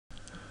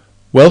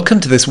Welcome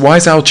to this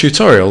Wise Owl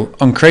tutorial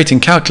on creating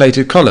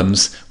calculated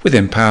columns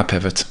within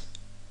PowerPivot.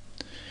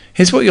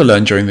 Here's what you'll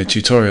learn during the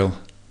tutorial.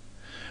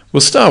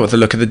 We'll start with a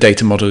look at the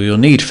data model you'll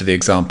need for the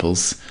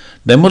examples.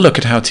 Then we'll look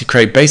at how to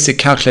create basic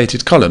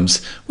calculated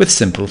columns with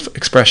simple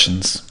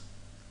expressions.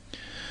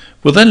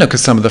 We'll then look at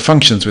some of the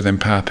functions within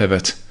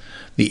PowerPivot.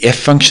 The if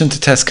function to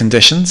test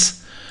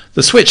conditions,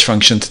 the switch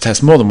function to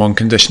test more than one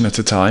condition at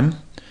a time,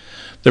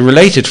 the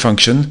related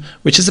function,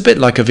 which is a bit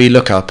like a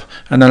VLOOKUP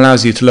and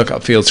allows you to look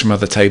up fields from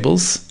other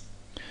tables,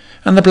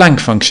 and the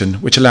blank function,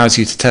 which allows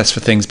you to test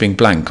for things being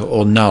blank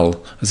or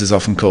null, as is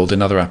often called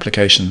in other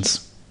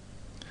applications.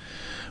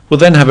 We'll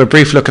then have a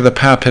brief look at the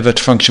PowerPivot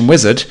function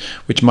wizard,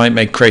 which might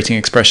make creating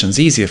expressions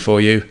easier for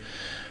you.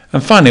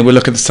 And finally, we'll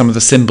look at some of the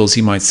symbols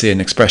you might see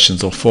in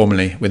expressions or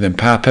formulae within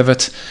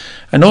PowerPivot,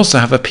 and also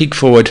have a peek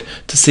forward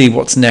to see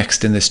what's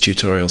next in this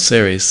tutorial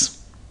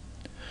series.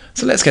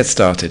 So let's get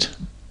started.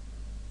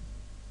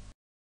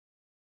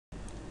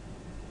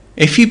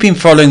 If you've been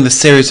following the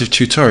series of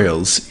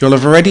tutorials, you'll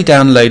have already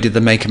downloaded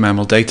the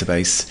MakerMammal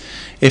database.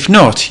 If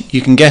not,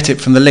 you can get it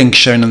from the link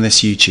shown on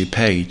this YouTube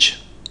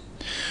page.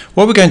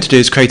 What we're going to do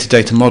is create a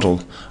data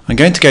model. I'm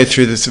going to go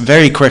through this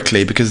very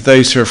quickly because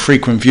those who are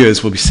frequent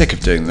viewers will be sick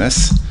of doing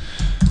this.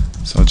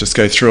 So I'll just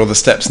go through all the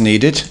steps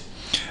needed.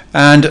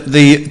 And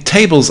the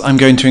tables I'm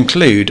going to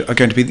include are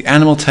going to be the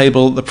animal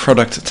table, the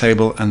product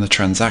table, and the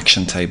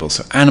transaction table.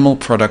 So animal,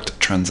 product,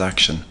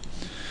 transaction.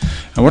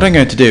 And what I'm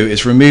going to do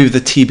is remove the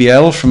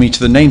TBL from each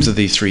of the names of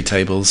these three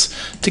tables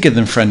to give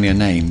them friendlier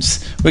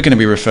names. We're going to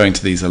be referring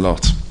to these a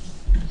lot.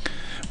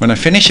 When I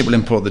finish, it will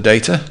import the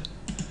data.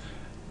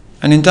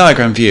 And in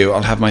diagram view,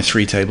 I'll have my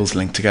three tables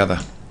linked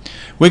together.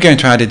 We're going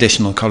to add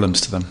additional columns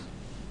to them.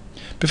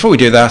 Before we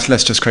do that,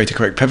 let's just create a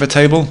quick pivot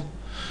table.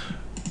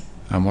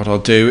 And what I'll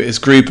do is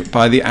group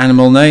by the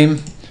animal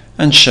name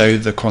and show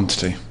the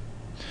quantity.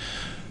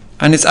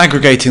 And it's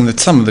aggregating the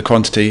sum of the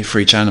quantity for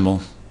each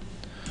animal.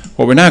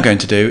 What we're now going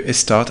to do is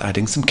start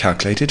adding some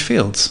calculated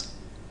fields.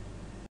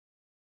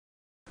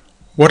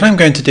 What I'm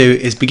going to do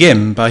is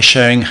begin by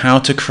showing how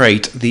to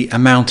create the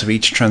amount of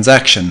each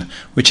transaction,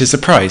 which is the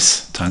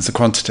price times the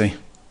quantity.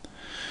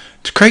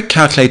 To create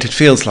calculated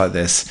fields like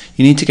this,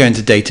 you need to go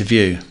into Data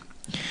View.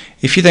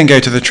 If you then go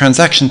to the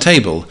transaction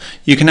table,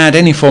 you can add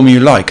any formula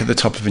you like at the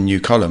top of a new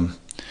column.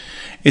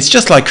 It's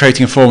just like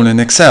creating a formula in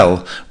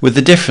Excel, with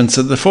the difference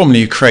that the formula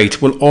you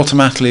create will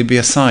automatically be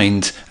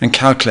assigned and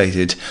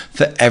calculated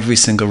for every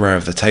single row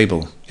of the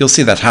table. You'll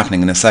see that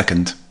happening in a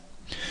second.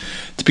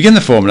 To begin the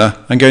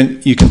formula,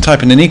 you can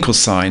type in an equals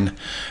sign,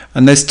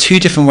 and there's two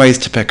different ways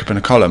to pick up in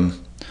a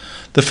column.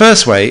 The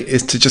first way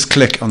is to just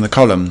click on the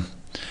column,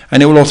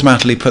 and it will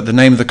automatically put the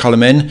name of the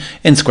column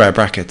in square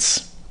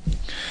brackets.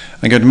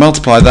 I'm going to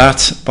multiply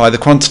that by the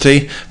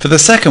quantity. For the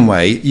second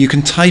way, you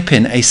can type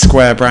in a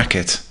square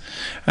bracket.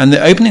 And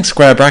the opening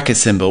square bracket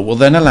symbol will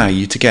then allow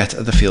you to get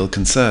at the field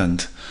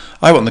concerned.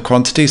 I want the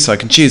quantity, so I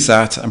can choose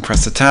that and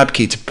press the tab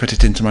key to put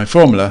it into my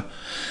formula.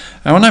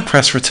 And when I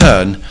press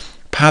return,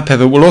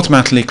 PowerPivot will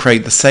automatically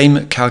create the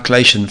same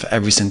calculation for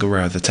every single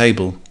row of the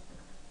table.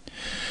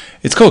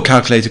 It's called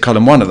calculated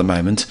column 1 at the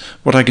moment.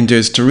 What I can do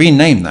is to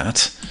rename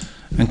that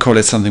and call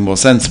it something more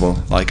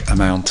sensible, like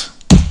amount.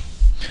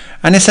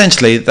 And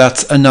essentially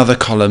that's another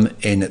column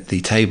in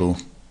the table.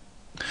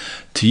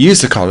 To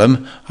use the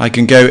column, I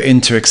can go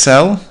into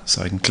Excel,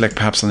 so I can click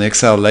perhaps on the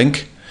Excel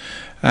link,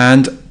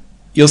 and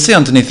you'll see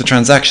underneath the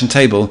transaction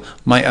table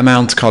my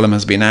amount column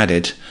has been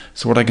added.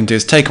 So what I can do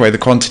is take away the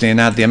quantity and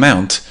add the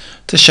amount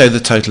to show the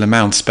total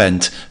amount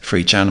spent for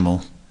each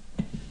animal.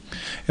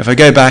 If I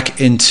go back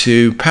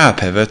into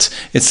PowerPivot,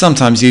 it's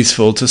sometimes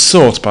useful to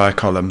sort by a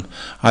column,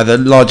 either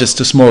largest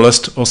to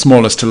smallest or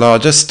smallest to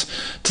largest,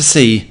 to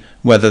see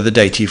whether the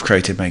data you've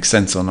created makes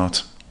sense or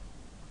not.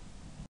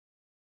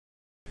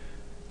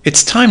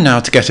 It's time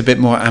now to get a bit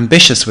more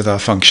ambitious with our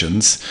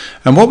functions,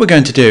 and what we're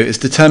going to do is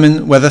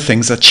determine whether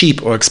things are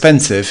cheap or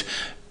expensive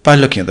by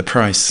looking at the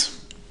price.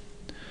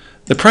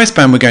 The price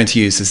band we're going to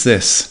use is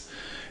this.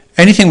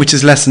 Anything which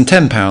is less than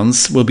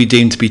 £10 will be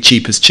deemed to be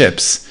cheap as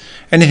chips.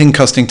 Anything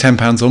costing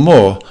 £10 or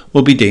more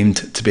will be deemed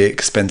to be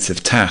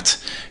expensive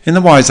tat. In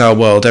the Wise Owl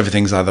world,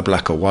 everything's either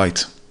black or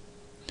white.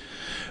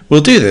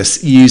 We'll do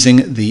this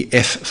using the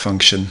if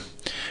function,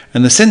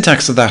 and the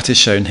syntax of that is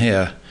shown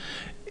here.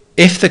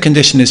 If the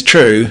condition is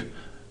true,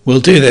 we'll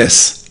do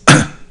this,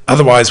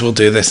 otherwise we'll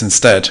do this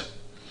instead.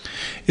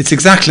 It's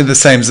exactly the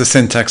same as the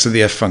syntax of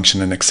the if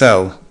function in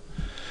Excel.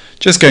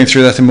 Just going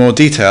through that in more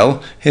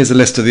detail, here's a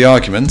list of the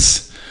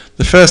arguments.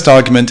 The first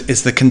argument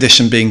is the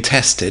condition being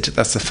tested.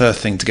 That's the first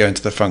thing to go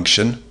into the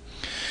function.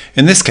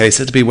 In this case,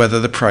 it'll be whether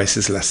the price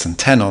is less than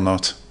 10 or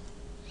not.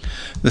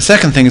 The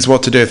second thing is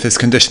what to do if this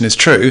condition is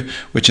true,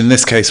 which in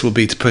this case will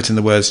be to put in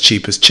the words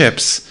cheap as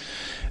chips.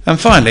 And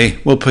finally,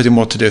 we'll put in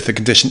what to do if the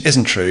condition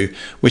isn't true,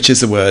 which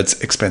is the words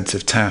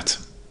expensive tat.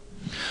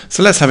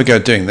 So let's have a go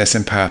at doing this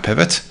in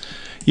PowerPivot.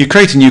 You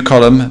create a new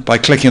column by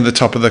clicking at the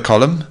top of the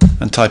column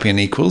and typing in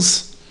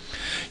equals.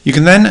 You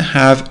can then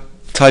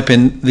type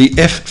in the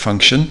if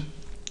function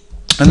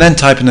and then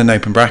type in an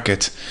open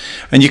bracket.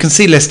 And you can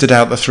see listed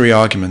out the three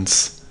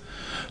arguments.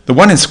 The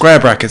one in square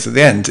brackets at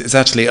the end is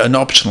actually an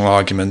optional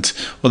argument,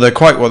 although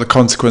quite what the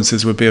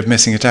consequences would be of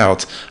missing it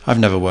out, I've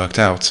never worked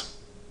out.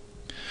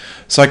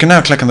 So I can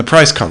now click on the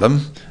price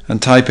column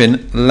and type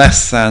in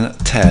less than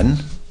 10,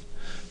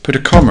 put a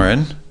comma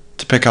in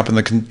to pick up in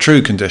the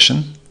true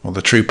condition, or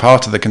the true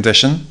part of the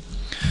condition.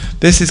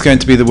 This is going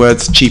to be the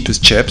words cheap as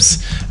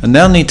chips, and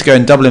they'll need to go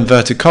in double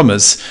inverted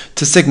commas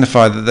to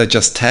signify that they're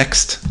just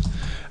text.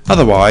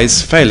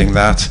 Otherwise, failing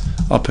that,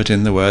 I'll put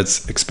in the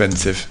words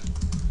expensive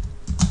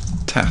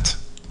tat.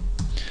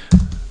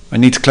 I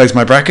need to close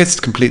my brackets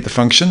to complete the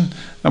function,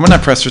 and when I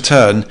press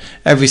return,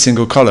 every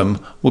single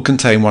column will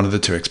contain one of the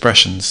two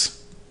expressions.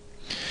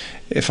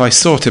 If I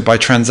sort it by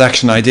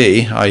transaction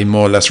ID, i.e.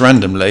 more or less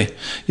randomly,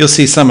 you'll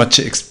see some are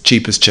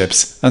cheap as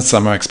chips and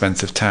some are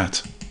expensive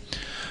tat.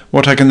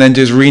 What I can then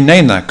do is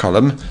rename that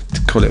column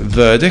to call it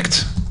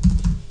verdict.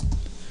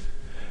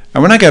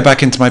 And when I go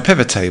back into my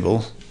pivot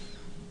table,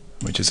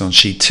 which is on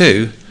sheet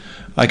 2,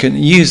 I can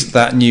use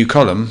that new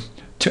column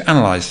to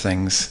analyze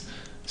things.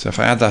 So if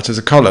I add that as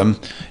a column,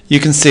 you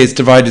can see it's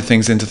divided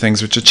things into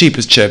things which are cheap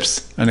as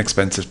chips and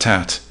expensive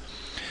tat.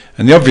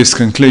 And the obvious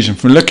conclusion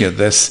from looking at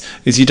this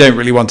is you don't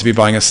really want to be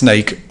buying a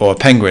snake or a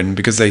penguin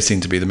because they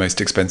seem to be the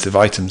most expensive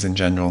items in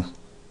general.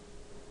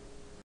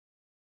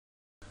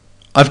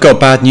 I've got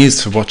bad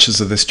news for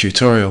watchers of this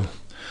tutorial.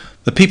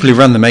 The people who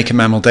run the Make a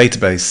Mammal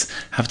database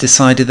have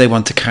decided they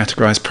want to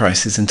categorize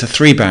prices into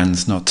 3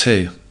 bands, not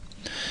 2.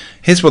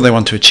 Here's what they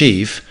want to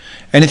achieve.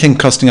 Anything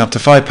costing up to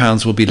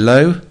 £5 will be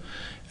low,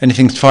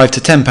 anything £5 to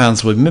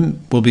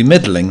 £10 will be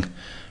middling,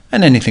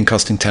 and anything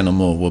costing 10 or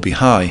more will be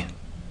high.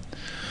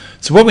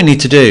 So what we need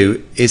to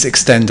do is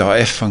extend our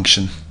if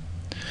function.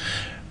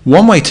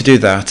 One way to do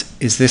that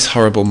is this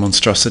horrible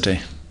monstrosity.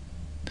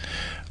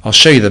 I'll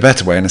show you the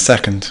better way in a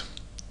second.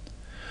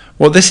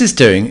 What this is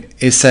doing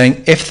is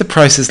saying if the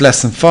price is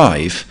less than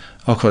 5,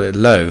 I'll call it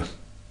low.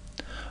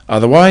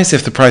 Otherwise,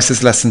 if the price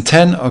is less than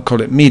 10, I'll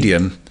call it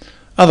medium.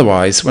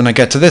 Otherwise, when I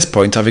get to this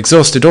point, I've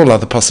exhausted all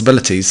other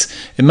possibilities.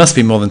 It must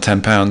be more than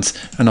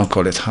 £10 and I'll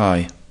call it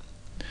high.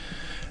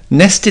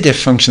 Nested if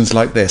functions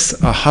like this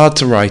are hard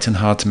to write and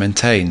hard to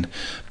maintain,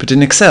 but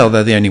in Excel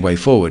they're the only way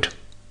forward.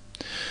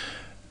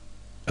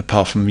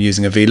 Apart from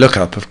using a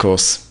VLOOKUP, of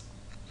course.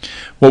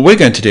 What we're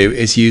going to do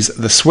is use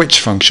the switch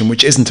function,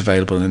 which isn't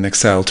available in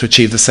Excel, to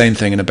achieve the same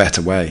thing in a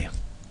better way.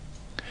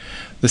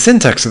 The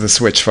syntax of the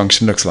switch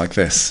function looks like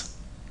this.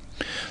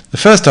 The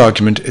first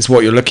argument is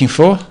what you're looking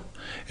for.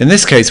 In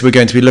this case, we're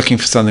going to be looking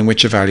for something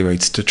which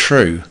evaluates to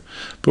true,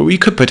 but we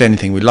could put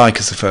anything we like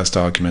as the first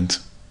argument.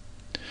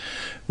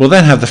 We'll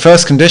then have the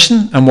first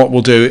condition and what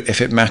we'll do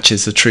if it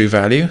matches the true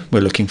value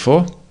we're looking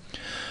for.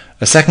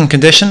 A second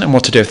condition and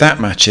what to do if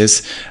that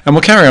matches, and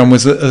we'll carry on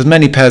with as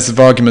many pairs of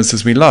arguments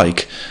as we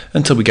like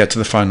until we get to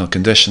the final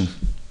condition.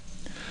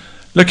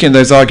 Looking at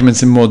those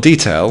arguments in more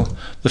detail,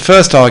 the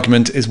first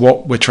argument is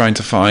what we're trying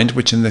to find,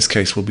 which in this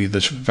case will be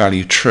the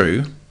value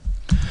true.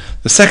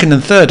 The second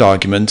and third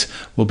argument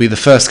will be the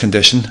first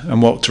condition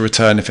and what to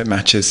return if it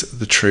matches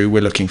the true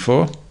we're looking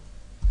for.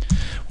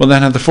 We'll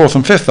then have the fourth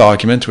and fifth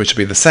argument, which will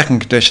be the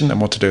second condition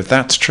and what to do if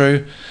that's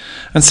true,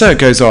 and so it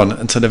goes on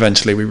until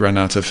eventually we run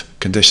out of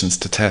conditions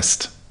to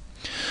test.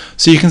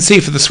 So you can see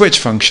for the switch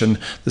function,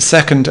 the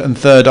second and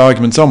third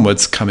arguments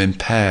onwards come in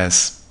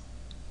pairs.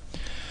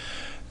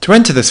 To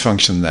enter this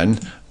function then,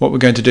 what we're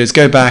going to do is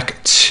go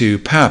back to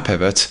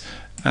PowerPivot,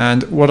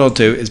 and what I'll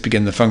do is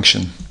begin the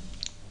function.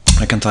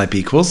 I can type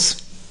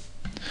equals.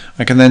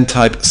 I can then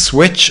type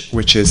switch,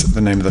 which is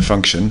the name of the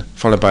function,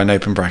 followed by an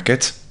open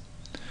bracket.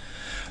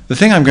 The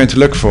thing I'm going to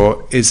look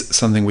for is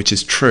something which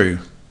is true.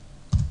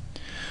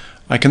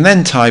 I can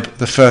then type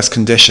the first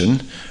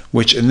condition,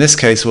 which in this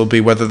case will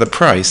be whether the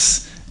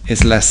price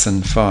is less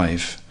than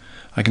 5.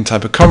 I can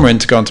type a comma in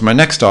to go on to my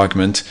next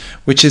argument,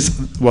 which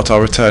is what I'll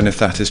return if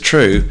that is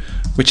true,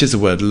 which is the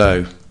word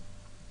low.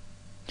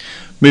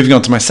 Moving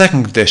on to my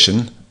second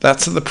condition,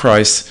 that's that the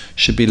price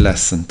should be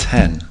less than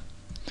 10.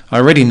 I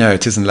already know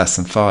it isn't less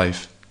than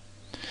 5.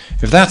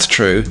 If that's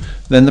true,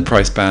 then the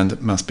price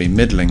band must be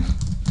middling.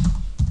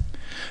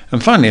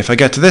 And finally, if I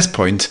get to this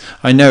point,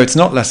 I know it's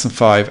not less than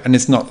 5 and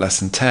it's not less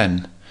than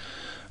 10.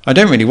 I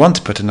don't really want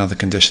to put another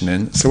condition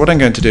in, so what I'm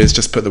going to do is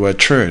just put the word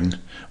true in,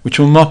 which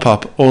will mop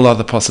up all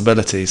other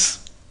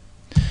possibilities.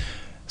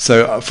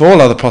 So for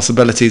all other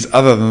possibilities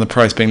other than the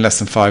price being less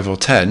than 5 or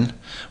 10,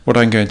 what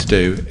I'm going to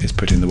do is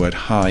put in the word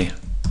high.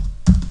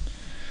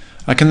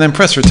 I can then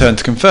press return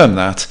to confirm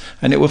that,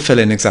 and it will fill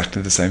in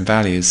exactly the same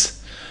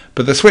values.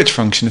 But the switch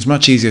function is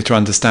much easier to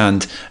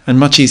understand and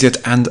much easier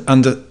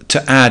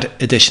to add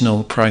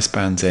additional price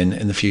bands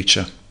in the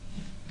future.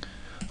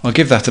 I'll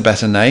give that a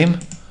better name.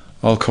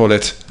 I'll call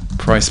it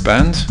price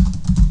band.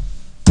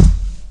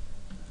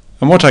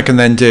 And what I can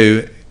then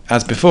do,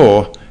 as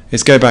before,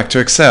 is go back to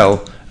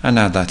Excel and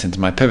add that into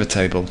my pivot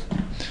table.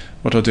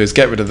 What I'll do is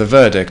get rid of the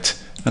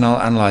verdict and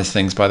I'll analyze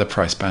things by the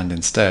price band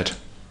instead.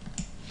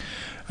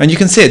 And you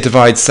can see it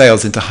divides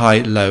sales into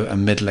high, low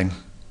and middling.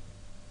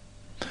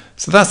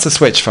 So that's the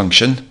switch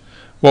function.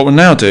 What we'll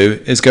now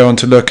do is go on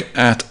to look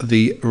at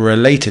the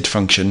related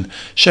function,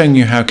 showing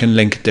you how you can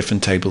link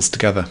different tables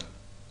together.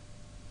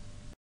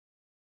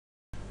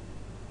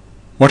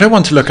 What I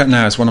want to look at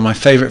now is one of my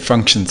favourite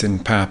functions in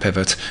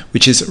PowerPivot,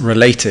 which is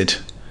related.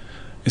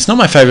 It's not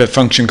my favourite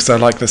function because I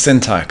like the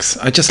syntax,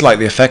 I just like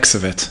the effects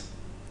of it.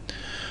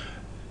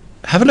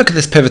 Have a look at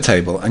this pivot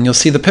table and you'll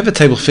see the pivot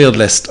table field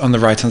list on the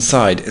right hand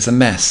side is a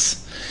mess.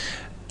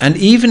 And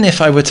even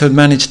if I were to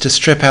manage to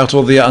strip out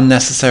all the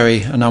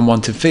unnecessary and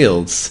unwanted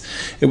fields,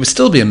 it would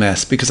still be a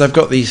mess because I've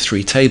got these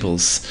three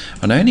tables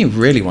and I only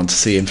really want to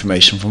see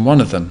information from one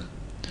of them.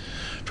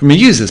 From a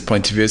user's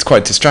point of view, it's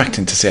quite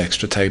distracting to see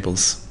extra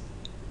tables.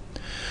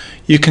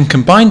 You can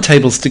combine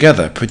tables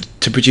together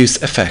to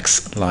produce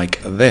effects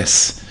like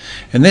this.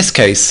 In this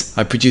case,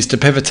 I produced a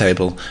pivot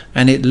table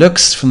and it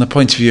looks from the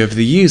point of view of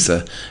the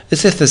user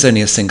as if there's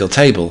only a single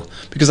table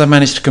because I've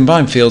managed to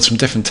combine fields from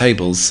different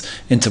tables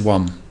into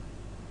one.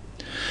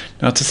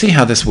 Now to see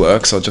how this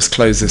works, I'll just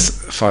close this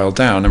file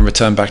down and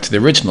return back to the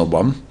original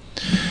one.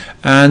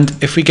 And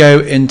if we go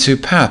into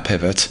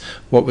PowerPivot,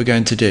 what we're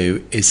going to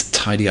do is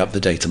tidy up the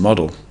data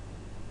model.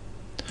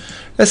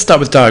 Let's start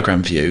with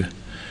diagram view.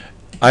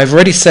 I've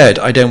already said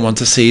I don't want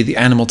to see the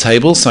animal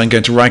table, so I'm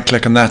going to right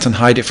click on that and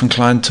hide it from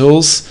Client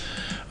Tools,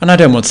 and I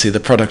don't want to see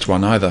the product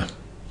one either.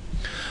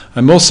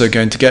 I'm also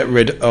going to get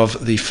rid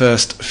of the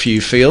first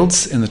few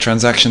fields in the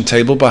transaction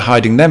table by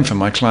hiding them from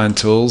my Client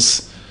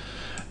Tools,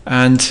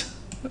 and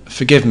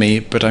forgive me,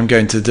 but I'm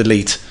going to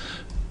delete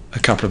a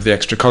couple of the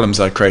extra columns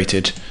I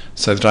created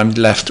so that I'm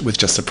left with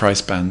just a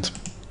price band.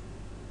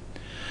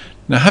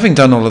 Now, having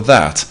done all of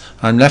that,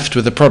 I'm left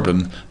with the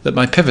problem that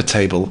my pivot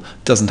table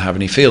doesn't have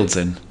any fields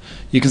in.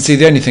 You can see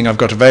the only thing I've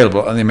got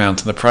available are the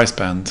amount and the price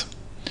band.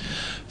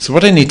 So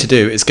what I need to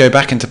do is go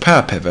back into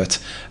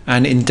PowerPivot,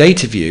 and in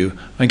Data View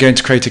I'm going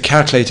to create a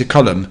calculated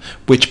column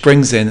which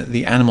brings in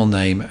the animal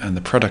name and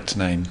the product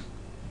name.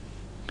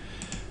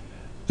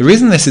 The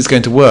reason this is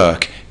going to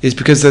work is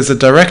because there's a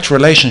direct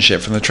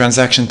relationship from the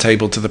transaction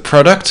table to the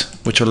product,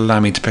 which will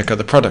allow me to pick up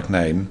the product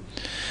name,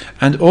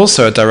 and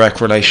also a direct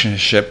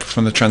relationship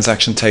from the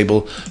transaction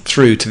table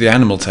through to the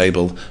animal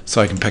table,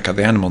 so I can pick up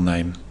the animal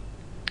name.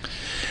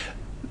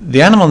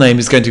 The animal name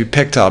is going to be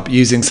picked up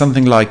using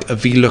something like a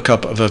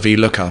VLOOKUP of a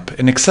VLOOKUP.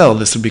 In Excel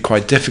this would be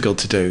quite difficult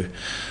to do,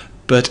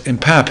 but in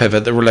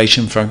PowerPivot the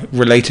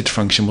related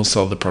function will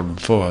solve the problem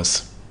for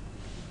us.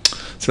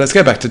 So let's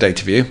go back to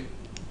Data View,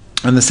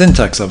 and the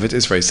syntax of it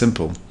is very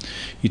simple.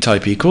 You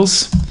type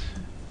equals,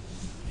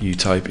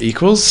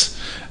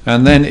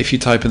 and then if you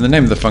type in the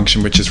name of the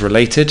function, which is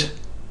related,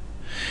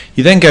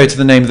 you then go to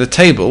the name of the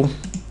table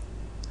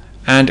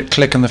and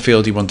click on the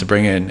field you want to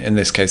bring in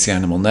this case the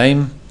animal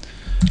name,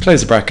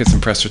 close the brackets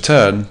and press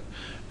return,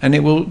 and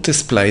it will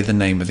display the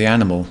name of the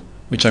animal,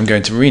 which I'm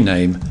going to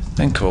rename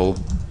and call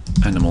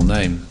animal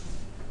name.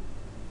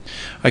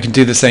 I can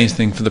do the same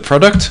thing for the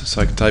product,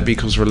 so I can type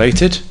equals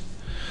related,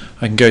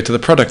 I can go to the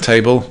product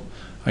table,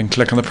 I can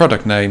click on the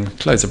product name,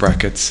 close the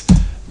brackets,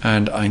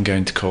 and I'm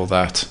going to call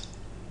that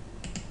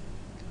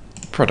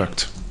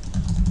product.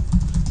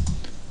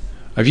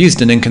 I've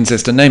used an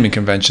inconsistent naming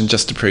convention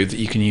just to prove that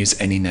you can use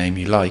any name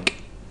you like.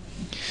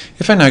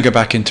 If I now go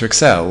back into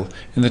Excel,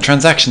 in the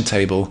transaction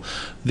table,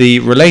 the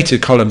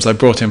related columns I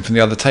brought in from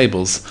the other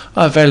tables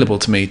are available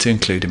to me to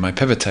include in my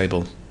pivot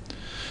table.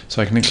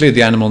 So I can include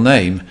the animal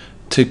name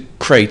to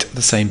create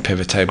the same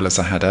pivot table as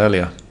I had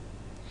earlier.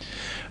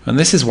 And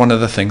this is one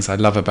of the things I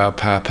love about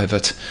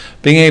PowerPivot,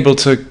 being able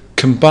to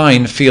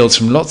combine fields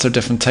from lots of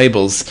different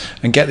tables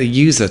and get the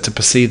user to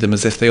perceive them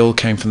as if they all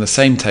came from the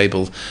same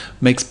table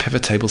makes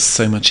pivot tables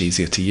so much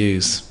easier to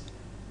use.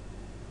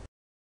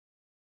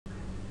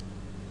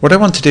 What I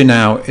want to do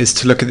now is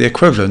to look at the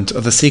equivalent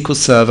of the SQL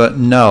Server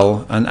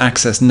null and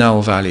access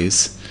null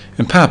values.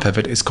 In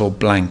PowerPivot it's called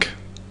blank.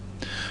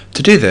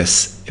 To do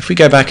this, if we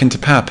go back into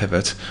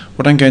PowerPivot,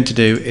 what I'm going to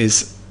do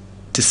is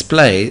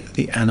display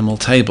the animal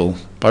table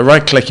by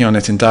right-clicking on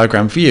it in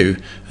Diagram View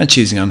and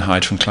choosing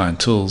Unhide from Client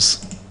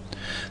Tools.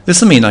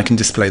 This will mean I can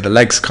display the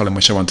legs column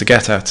which I want to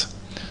get at.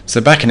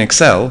 So back in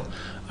Excel,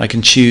 I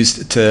can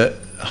choose to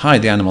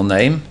hide the animal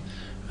name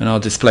and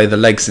I'll display the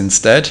legs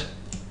instead.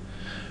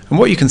 And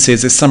what you can see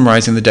is it's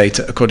summarizing the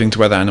data according to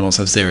whether animals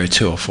have 0,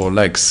 2 or 4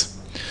 legs.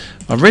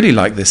 I really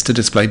like this to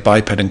display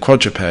biped and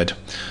quadruped.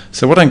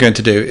 So what I'm going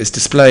to do is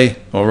display,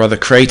 or rather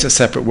create a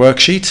separate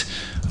worksheet.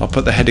 I'll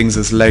put the headings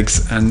as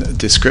legs and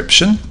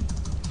description,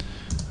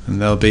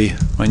 and there'll be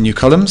my new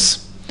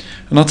columns.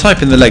 And I'll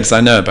type in the legs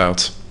I know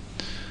about.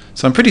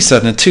 So I'm pretty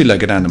certain a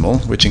 2-legged animal,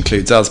 which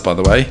includes us by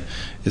the way,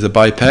 is a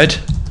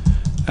biped,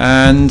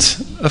 and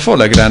a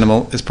 4-legged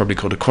animal is probably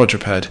called a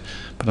quadruped,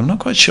 but I'm not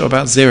quite sure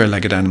about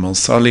 0-legged animals,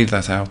 so I'll leave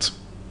that out.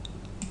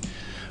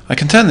 I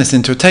can turn this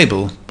into a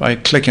table by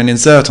clicking on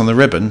Insert on the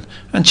ribbon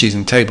and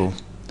choosing Table.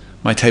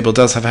 My table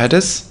does have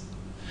headers,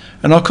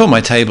 and I'll call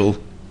my table,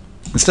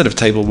 instead of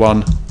Table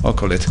 1, I'll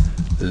call it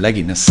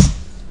Legginess.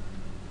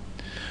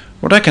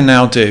 What I can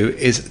now do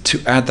is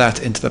to add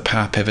that into the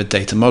PowerPivot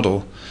data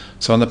model.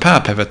 So on the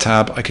PowerPivot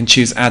tab I can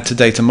choose Add to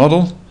Data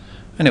Model,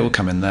 and it will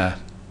come in there.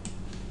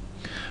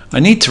 I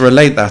need to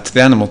relate that to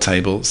the animal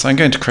table, so I'm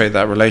going to create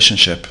that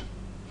relationship.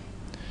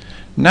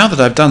 Now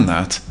that I've done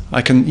that,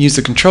 I can use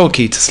the Control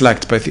key to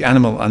select both the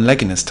animal and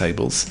legginess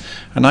tables,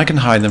 and I can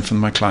hide them from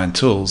my client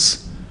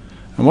tools.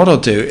 And what I'll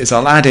do is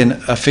I'll add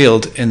in a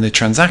field in the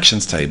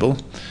transactions table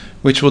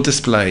which will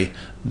display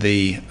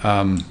the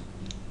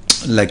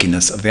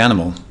legginess of the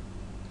animal.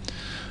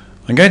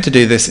 I'm going to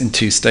do this in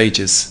two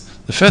stages.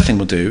 The first thing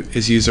we'll do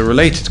is use a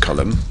related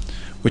column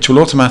which will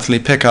automatically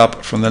pick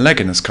up from the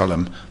legginess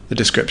column the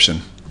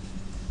description.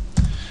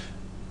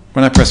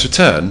 When I press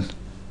return,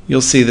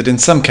 you'll see that in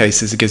some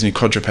cases it gives me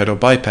quadruped or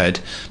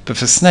biped, but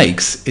for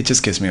snakes it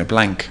just gives me a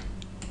blank.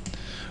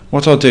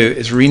 What I'll do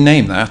is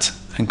rename that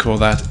and call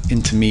that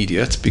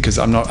intermediate, because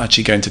I'm not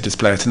actually going to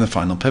display it in the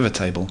final pivot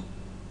table.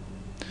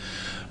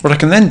 What I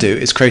can then do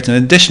is create an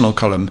additional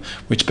column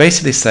which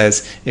basically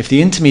says if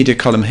the intermediate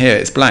column here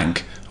is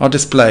blank, I'll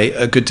display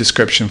a good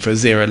description for a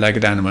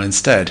zero-legged animal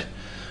instead.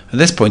 At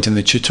this point in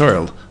the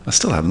tutorial, I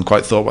still haven't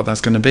quite thought what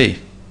that's going to be.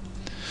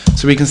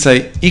 So we can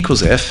say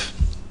equals if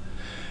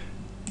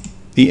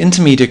the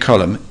intermediate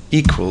column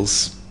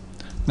equals.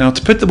 Now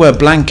to put the word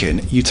blank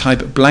in, you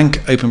type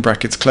blank open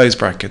brackets close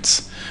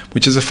brackets,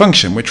 which is a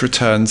function which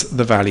returns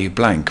the value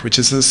blank, which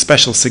is a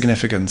special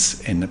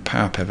significance in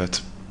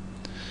PowerPivot.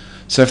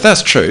 So if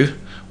that's true,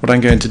 what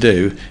I'm going to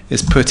do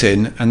is put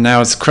in, and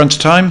now it's crunch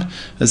time,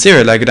 a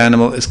zero-legged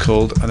animal is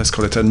called, let's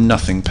call it a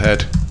nothing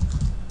ped.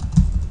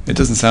 It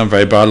doesn't sound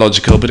very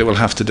biological, but it will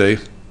have to do.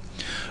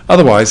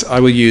 Otherwise, I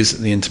will use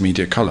the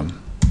intermediate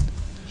column.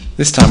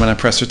 This time when I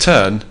press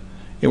return,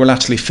 it will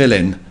actually fill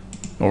in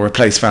or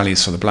replace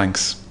values for the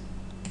blanks.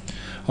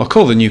 I'll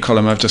call the new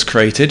column I've just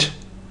created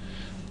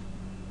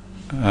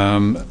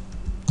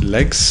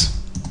legs.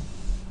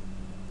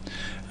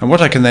 And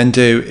what I can then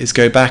do is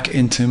go back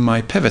into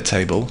my pivot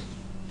table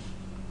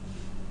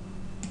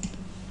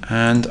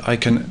and I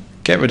can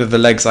get rid of the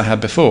legs I had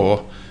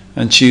before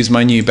and choose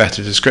my new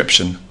better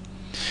description.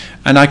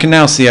 And I can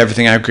now see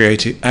everything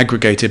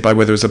aggregated by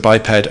whether it's a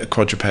biped, a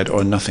quadruped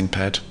or a nothing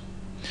ped.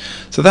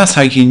 So that's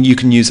how you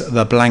can use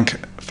the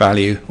blank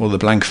value or the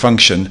blank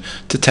function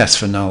to test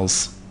for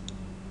nulls.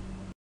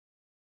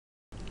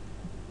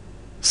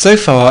 So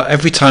far,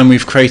 every time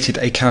we've created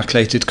a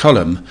calculated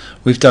column,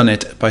 we've done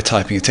it by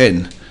typing it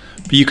in.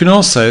 But you can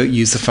also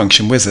use the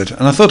function wizard,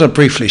 and I thought I'd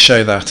briefly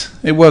show that.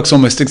 It works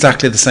almost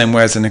exactly the same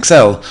way as in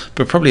Excel,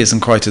 but probably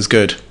isn't quite as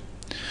good.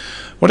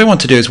 What I want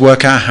to do is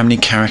work out how many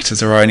characters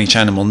there are in each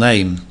animal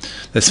name.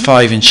 There's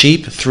 5 in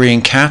sheep, 3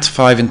 in cat,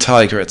 5 in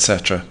tiger,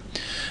 etc.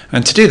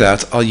 And to do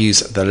that, I'll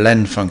use the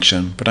len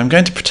function, but I'm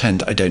going to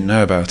pretend I don't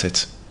know about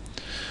it.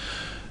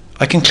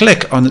 I can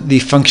click on the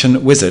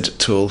function wizard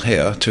tool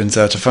here to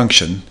insert a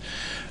function,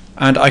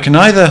 and I can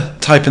either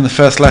type in the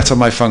first letter of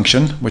my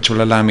function, which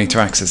will allow me to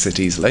access it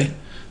easily.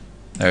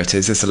 There it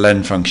is, it's a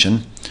len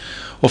function.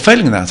 Or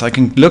failing that, I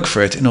can look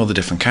for it in all the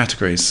different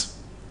categories.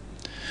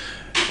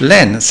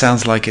 Len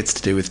sounds like it's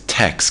to do with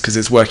text, because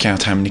it's working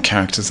out how many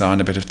characters are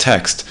in a bit of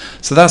text,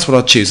 so that's what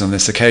I'll choose on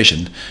this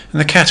occasion. And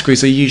the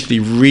categories are usually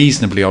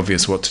reasonably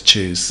obvious what to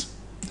choose.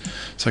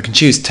 So I can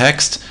choose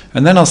text,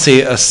 and then I'll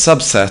see a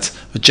subset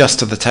of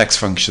just of the text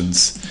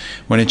functions.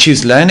 When I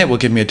choose len, it will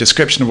give me a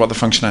description of what the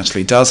function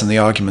actually does and the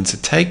arguments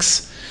it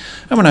takes.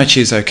 And when I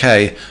choose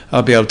OK,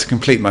 I'll be able to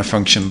complete my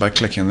function by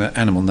clicking on the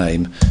animal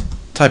name,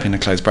 typing a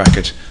close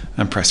bracket,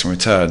 and pressing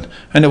return.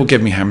 And it will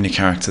give me how many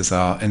characters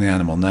are in the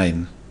animal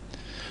name.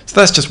 So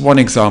that's just one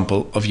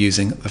example of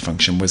using the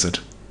function wizard.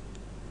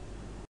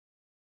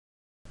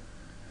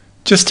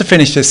 Just to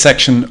finish this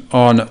section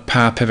on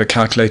PowerPivot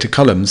calculated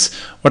columns,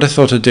 what I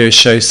thought I'd do is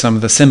show some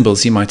of the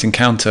symbols you might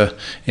encounter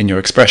in your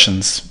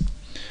expressions.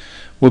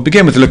 We'll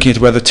begin with looking at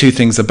whether two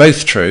things are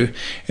both true.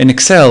 In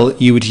Excel,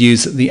 you would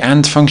use the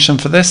AND function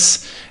for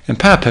this. In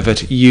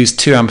PowerPivot, you use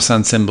two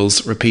ampersand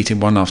symbols repeating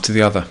one after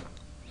the other.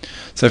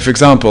 So for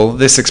example,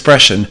 this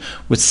expression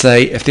would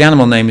say if the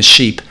animal name is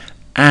sheep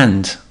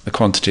and the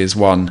quantity is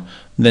 1,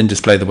 then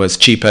display the words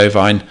cheap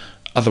ovine,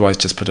 otherwise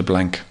just put a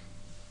blank.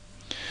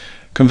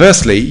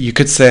 Conversely, you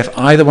could say if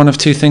either one of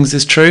two things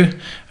is true,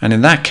 and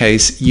in that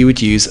case you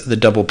would use the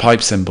double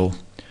pipe symbol.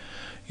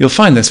 You'll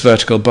find this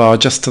vertical bar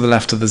just to the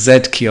left of the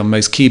Z key on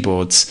most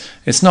keyboards.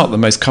 It's not the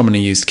most commonly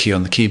used key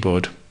on the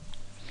keyboard.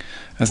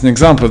 As an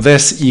example of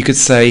this, you could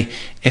say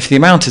if the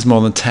amount is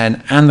more than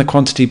 10 and the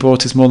quantity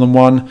bought is more than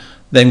 1,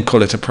 then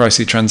call it a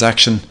pricey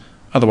transaction,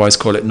 otherwise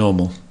call it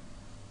normal.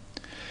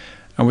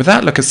 And with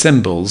that look at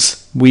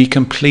symbols, we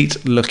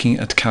complete looking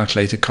at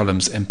calculated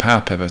columns in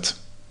PowerPivot.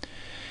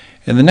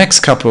 In the next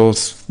couple,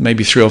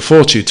 maybe 3 or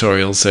 4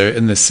 tutorials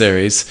in this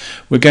series,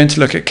 we're going to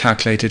look at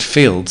calculated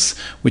fields,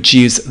 which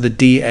use the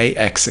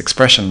DAX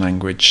expression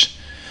language.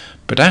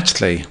 But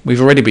actually,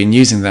 we've already been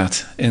using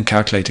that in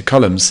calculated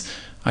columns,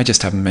 I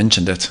just haven't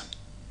mentioned it.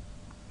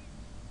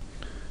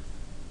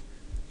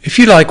 If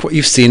you like what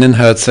you've seen and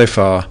heard so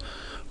far,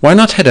 why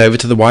not head over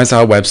to the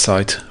WiseOwl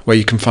website, where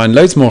you can find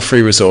loads more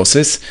free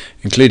resources,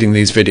 including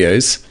these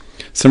videos,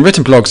 some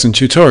written blogs and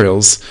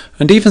tutorials,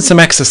 and even some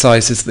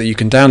exercises that you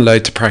can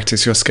download to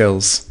practice your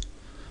skills.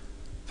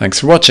 Thanks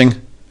for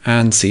watching,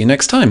 and see you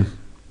next time.